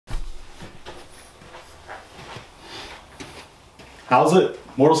How's it,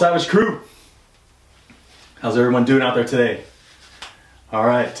 Mortal Savage crew? How's everyone doing out there today? All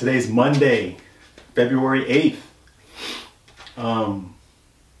right, today's Monday, February 8th.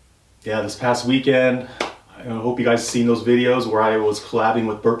 Yeah, this past weekend, I hope you guys seen those videos where I was collabing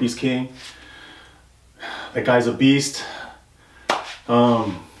with Burpees King. That guy's a beast.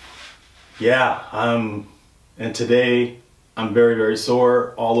 And today I'm very, very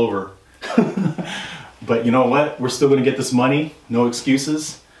sore all over. But you know what? We're still gonna get this money, no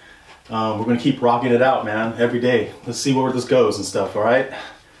excuses. We're gonna keep rocking it out, man, every day. Let's see where this goes and stuff, all right?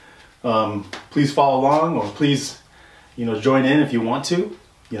 Please follow along, or please, join in if you want to.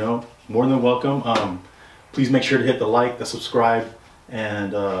 More than welcome. Please make sure to hit the like, the subscribe,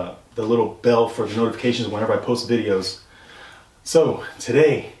 and the little bell for the notifications whenever I post videos. So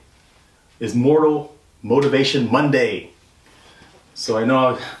today is Mortal Motivation Monday. So I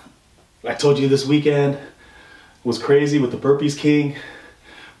know I told you this weekend was crazy with the Burpees King,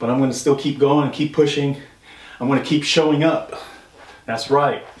 but I'm going to still keep going and keep pushing. I'm going to keep showing up. That's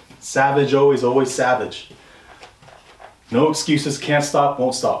right. Savage, always, always savage. No excuses, can't stop,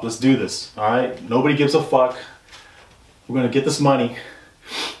 won't stop. Let's do this, all right? Nobody gives a fuck. We're going to get this money.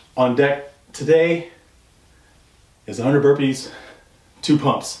 On deck today is 100 burpees, 2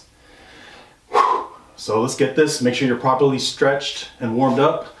 pumps. So let's get this. Make sure you're properly stretched and warmed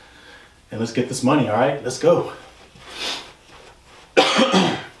up. And let's get this money, all right? Let's go.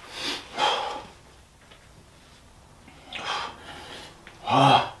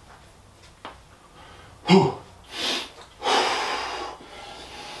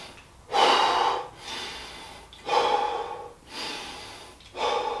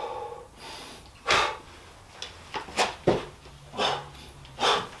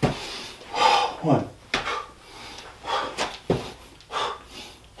 One,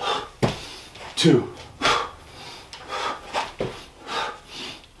 2,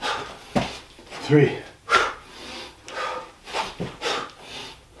 3,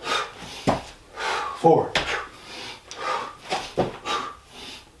 4,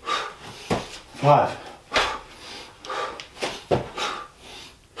 5,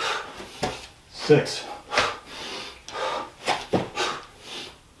 6,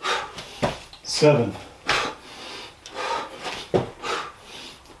 7,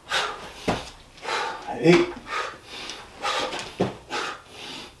 8,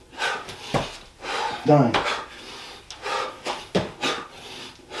 9,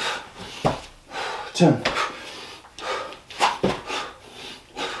 10,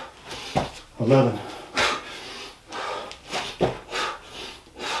 11,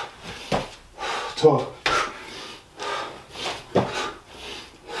 12,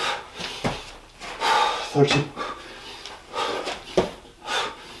 13,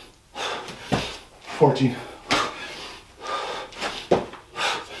 14,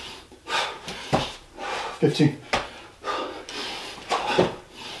 15,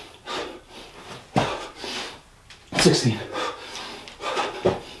 16,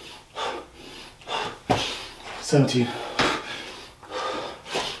 17,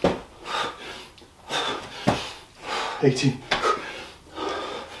 18,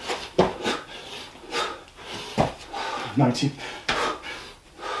 19,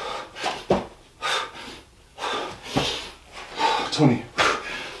 20,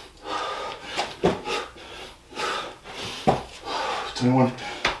 21,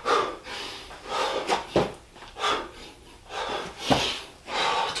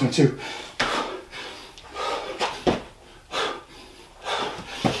 22,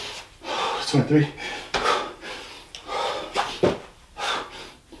 23,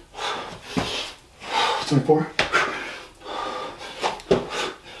 24,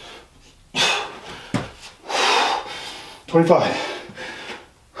 25.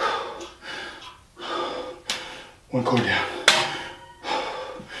 One core down.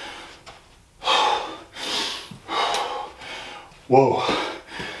 Whoa.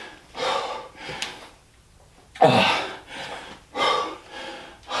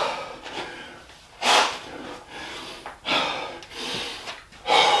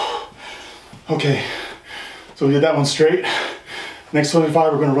 Okay, so we did that one straight. Next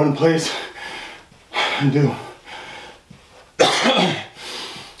 25 we're gonna run in place and do.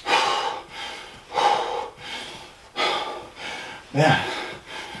 Man,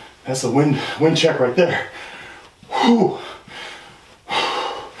 that's a wind check right there. Whew.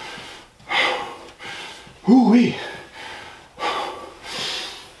 Whoo-wee.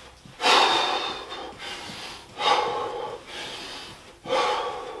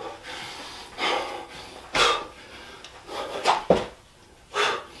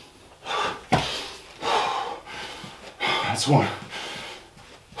 That's one.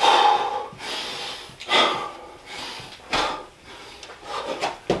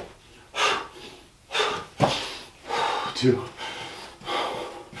 2,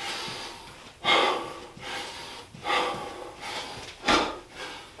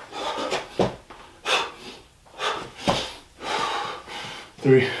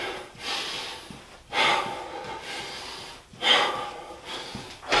 3,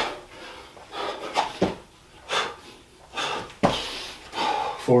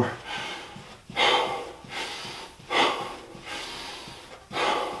 4,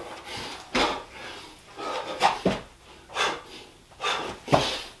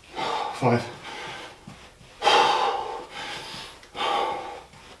 5,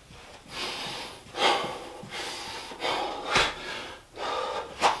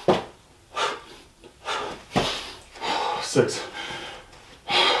 6,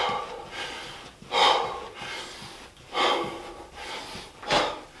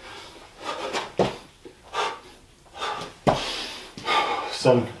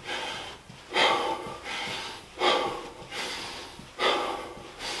 7,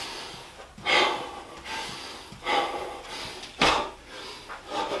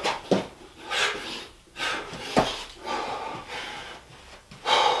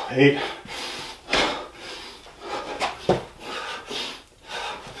 8,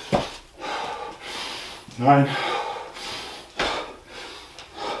 9,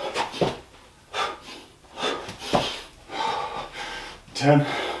 10,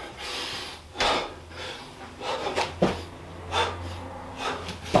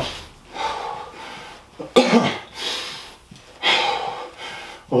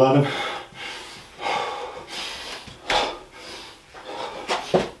 11,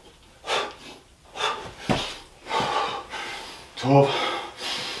 12,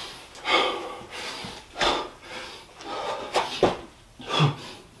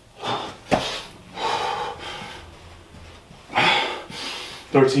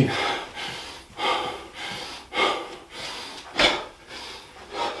 13,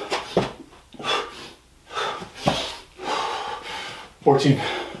 14,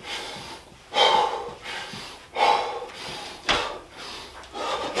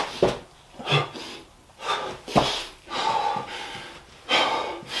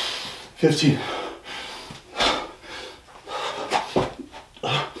 15,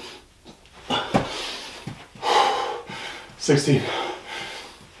 16,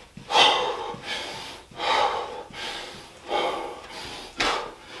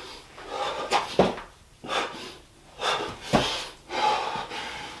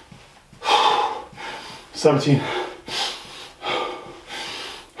 17,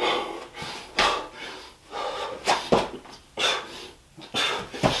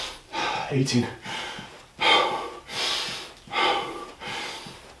 18,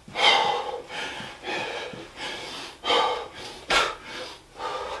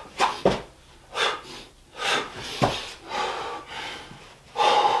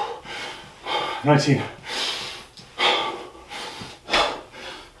 19,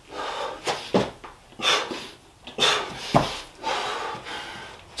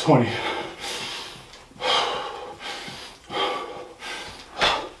 20,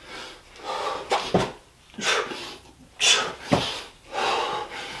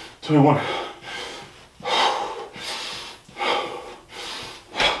 21,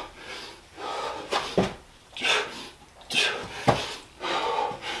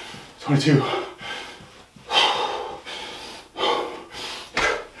 22,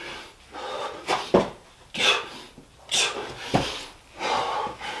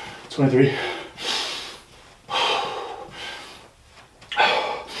 23,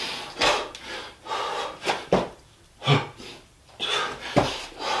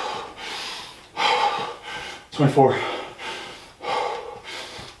 24,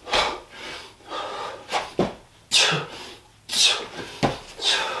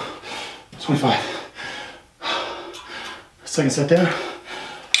 25. Second set down.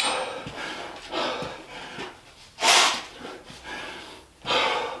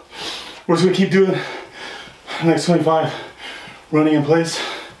 We're just gonna keep doing the next 25 running in place.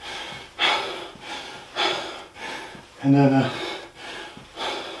 And then,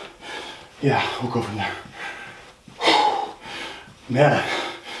 yeah, we'll go from there. Man,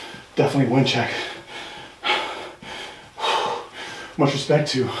 definitely wind check. Much respect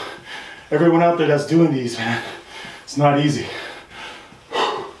to everyone out there that's doing these, man. It's not easy.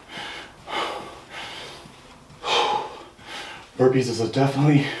 Burpees is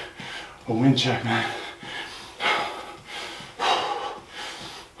definitely a wind check, man.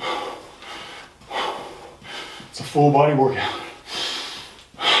 It's a full body workout.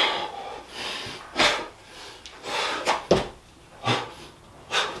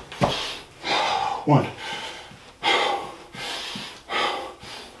 One,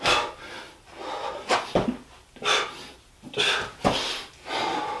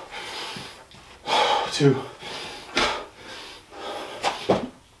 2,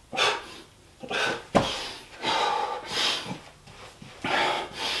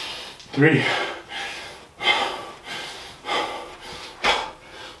 3,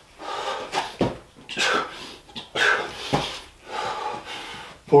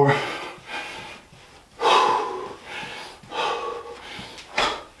 4,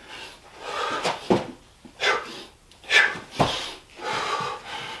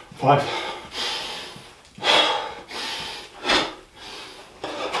 5,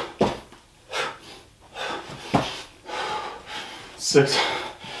 6,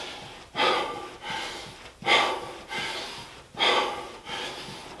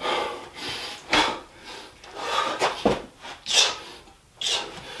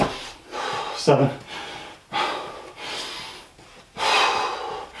 7,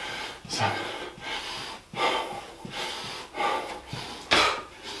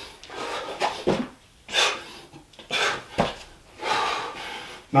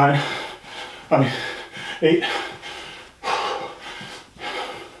 9, 8,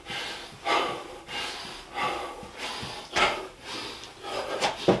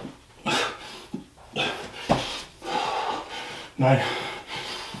 9,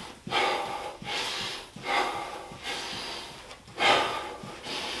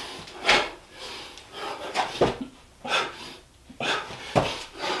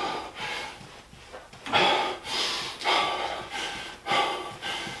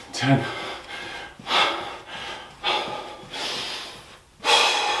 10,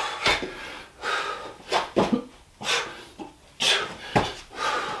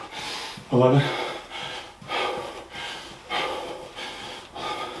 11,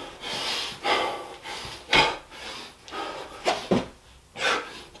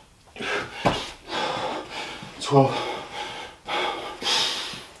 12,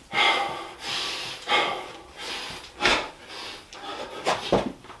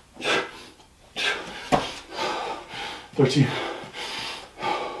 13,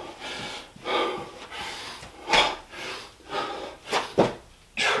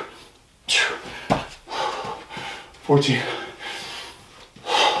 14,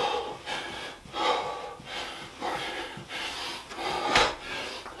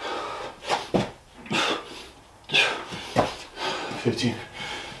 15,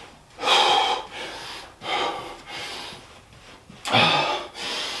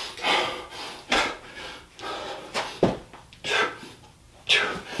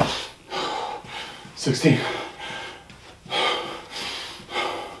 16,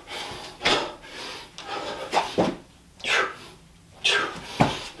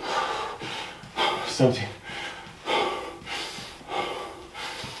 17,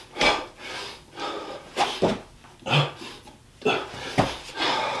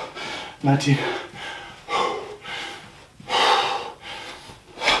 19,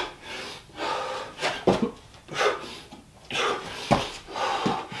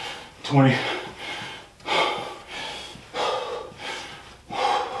 20,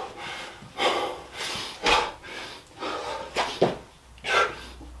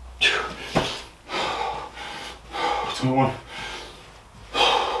 21,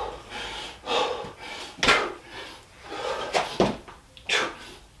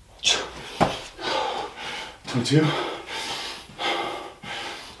 22,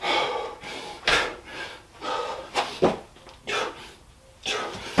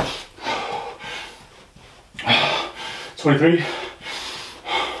 23,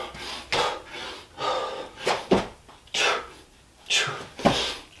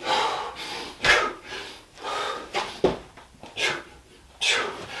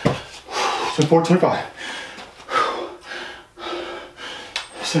 24, 25,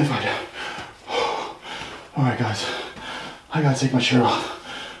 75 down. All right, guys, I gotta take my shirt off.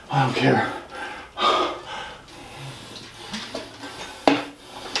 I don't care.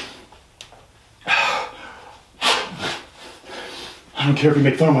 I don't care if you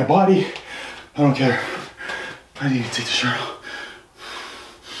make fun of my body. I don't care. I need to take the shirt off.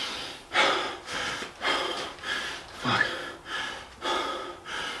 Fuck.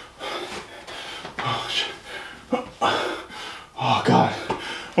 Oh, shit. Oh, God.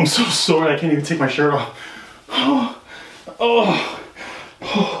 I'm so sore I can't even take my shirt off. Oh. Oh.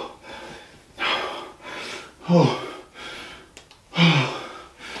 Oh. Oh. Oh.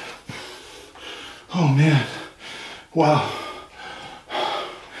 Oh, man. Wow.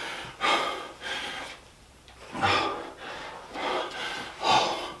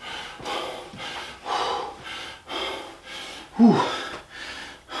 Whew.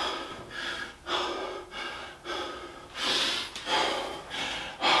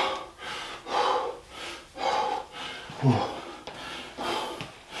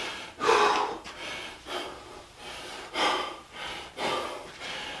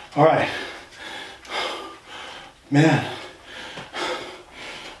 All right. Man.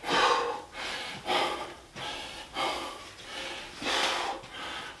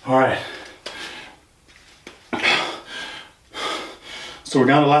 All right. So we're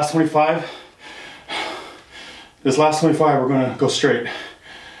down to the last 25. This last 25, we're gonna go straight.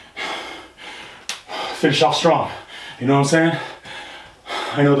 Finish off strong. You know what I'm saying?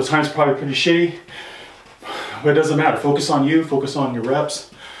 I know the time's probably pretty shitty, but it doesn't matter. Focus on you, focus on your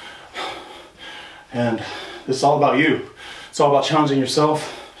reps. And this is all about you. It's all about challenging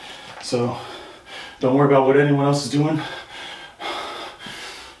yourself. So don't worry about what anyone else is doing.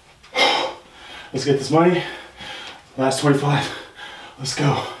 Let's get this money. Last 25. Let's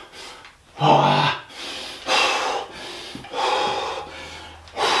go. Ah.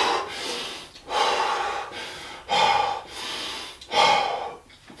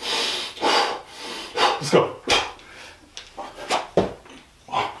 Let's go.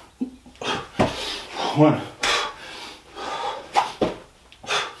 1.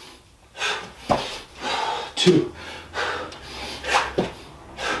 2.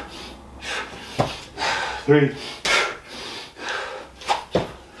 3.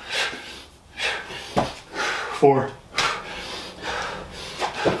 4.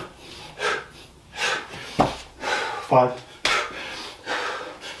 5.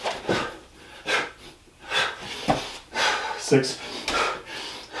 6.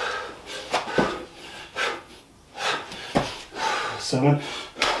 7.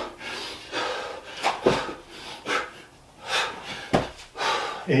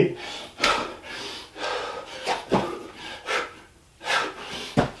 8.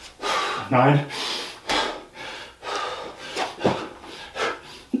 9.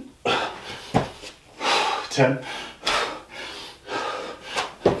 10.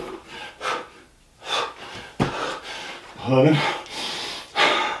 11.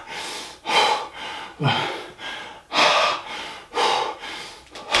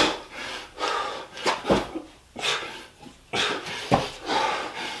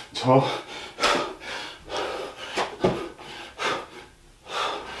 12.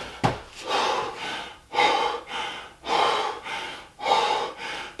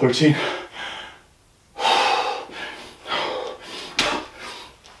 13.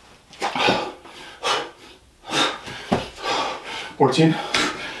 14.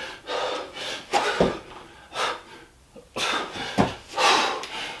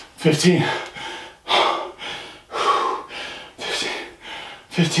 15.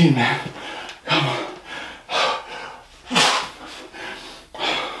 15, man. Come on.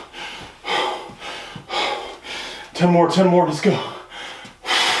 10 more, 10 more, let's go.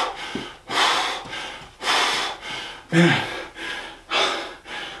 Man,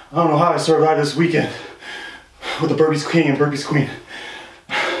 I don't know how I survived this weekend with the burpees king and burpees queen.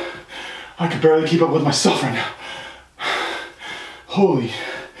 I could barely keep up with myself right now. Holy,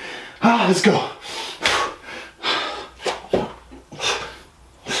 let's go.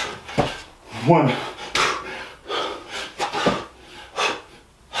 1.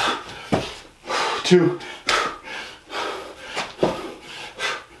 2.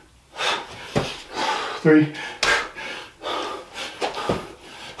 3.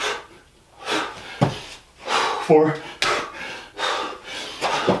 4.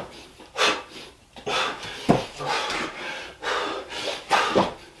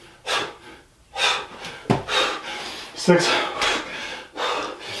 6.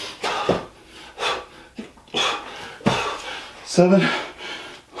 7.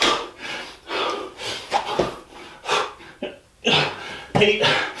 8.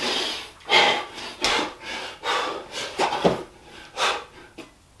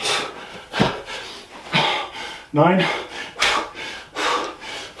 9.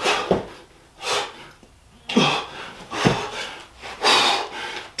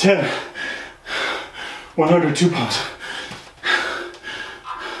 10. 102 pounds.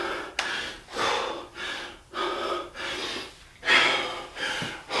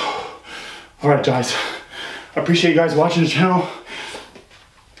 All right, guys. I appreciate you guys watching the channel.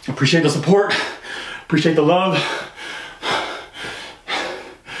 Appreciate the support. Appreciate the love.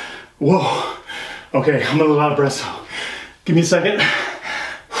 Whoa. Okay, I'm a little out of breath, so give me a second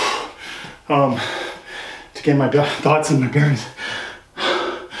to get my thoughts and my bearings.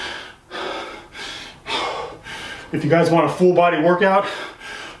 If you guys want a full body workout,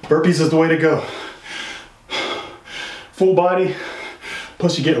 burpees is the way to go. Full body,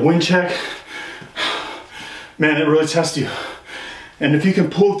 plus you get a wind check. Man, it really tests you. And if you can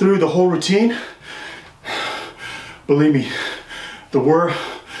pull through the whole routine, believe me, the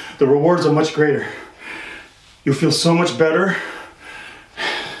rewards are much greater. You'll feel so much better.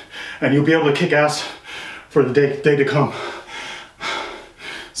 and you'll be able to kick ass for the day to come.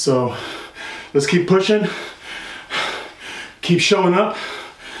 So let's keep pushing, keep showing up.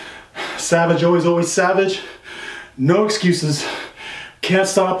 Savage, always savage. No excuses. Can't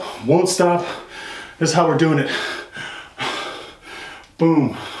stop, won't stop. This is how we're doing it.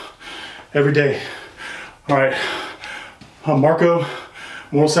 Boom. Every day. All right. I'm Marco,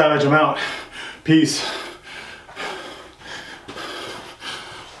 Moral Savage. I'm out. Peace.